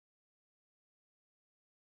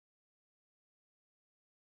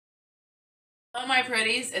Hello my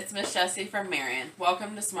pretties, it's Ms Jessie from Marion.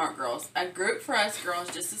 Welcome to Smart Girls, a group for us girls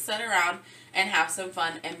just to sit around and have some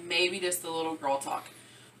fun and maybe just a little girl talk.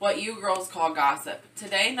 What you girls call gossip.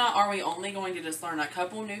 Today not are we only going to just learn a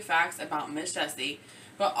couple new facts about Ms Jessie,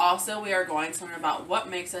 but also we are going to learn about what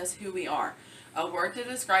makes us who we are. A word to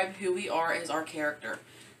describe who we are is our character.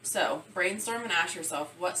 So, brainstorm and ask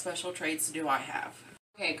yourself, what special traits do I have?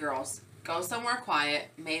 Okay girls, go somewhere quiet,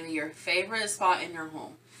 maybe your favorite spot in your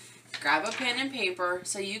home. Grab a pen and paper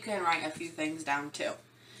so you can write a few things down too.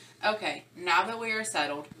 Okay, now that we are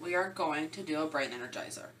settled, we are going to do a brain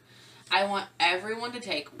energizer. I want everyone to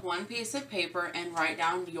take one piece of paper and write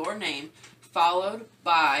down your name, followed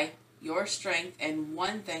by your strength and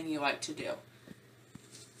one thing you like to do.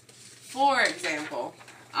 For example,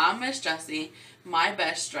 I'm Ms Jessie. My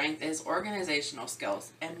best strength is organizational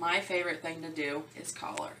skills, and my favorite thing to do is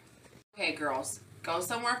color. Okay, girls. Go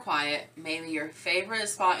somewhere quiet, maybe your favorite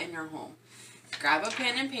spot in your home. Grab a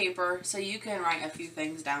pen and paper so you can write a few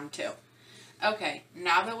things down too. Okay,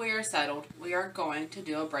 now that we are settled, we are going to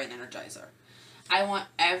do a brain energizer. I want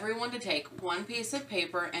everyone to take one piece of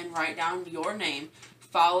paper and write down your name,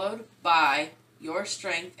 followed by your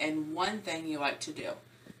strength and one thing you like to do.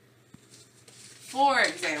 For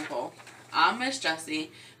example, I'm Ms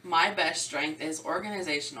Jessie. My best strength is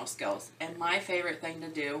organizational skills, and my favorite thing to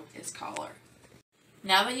do is color.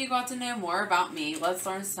 Now that you got to know more about me, let's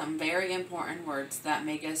learn some very important words that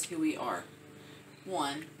make us who we are.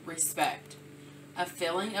 1. Respect. A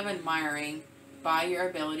feeling of admiring by your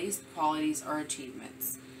abilities, qualities, or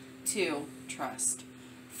achievements. 2. Trust.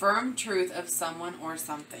 Firm truth of someone or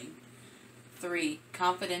something. 3.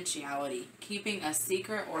 Confidentiality. Keeping a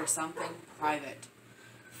secret or something private.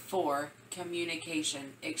 4.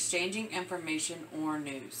 Communication. Exchanging information or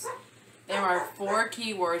news. There are 4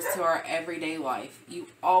 key words to our everyday life. You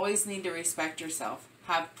always need to respect yourself,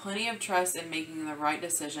 have plenty of trust in making the right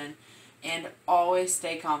decision, and always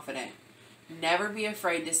stay confident. Never be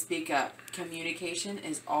afraid to speak up. Communication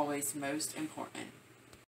is always most important.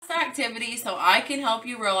 Last activity so I can help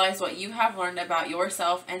you realize what you have learned about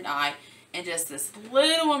yourself and I in just this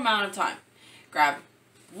little amount of time. Grab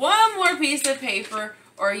one more piece of paper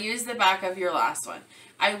or use the back of your last one.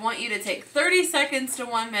 I want you to take 30 seconds to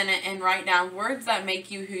 1 minute and write down words that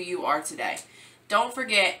make you who you are today. Don't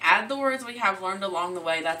forget, add the words we have learned along the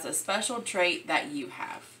way. That's a special trait that you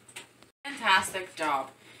have. Fantastic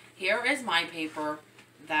job. Here is my paper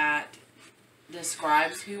that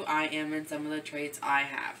describes who I am and some of the traits I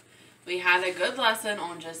have. We had a good lesson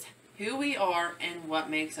on just who we are and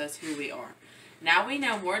what makes us who we are. Now we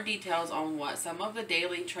know more details on what some of the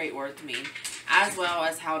daily trait words mean, as well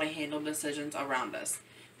as how to handle decisions around us.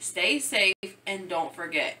 Stay safe and don't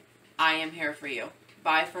forget, I am here for you.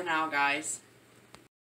 Bye for now, guys.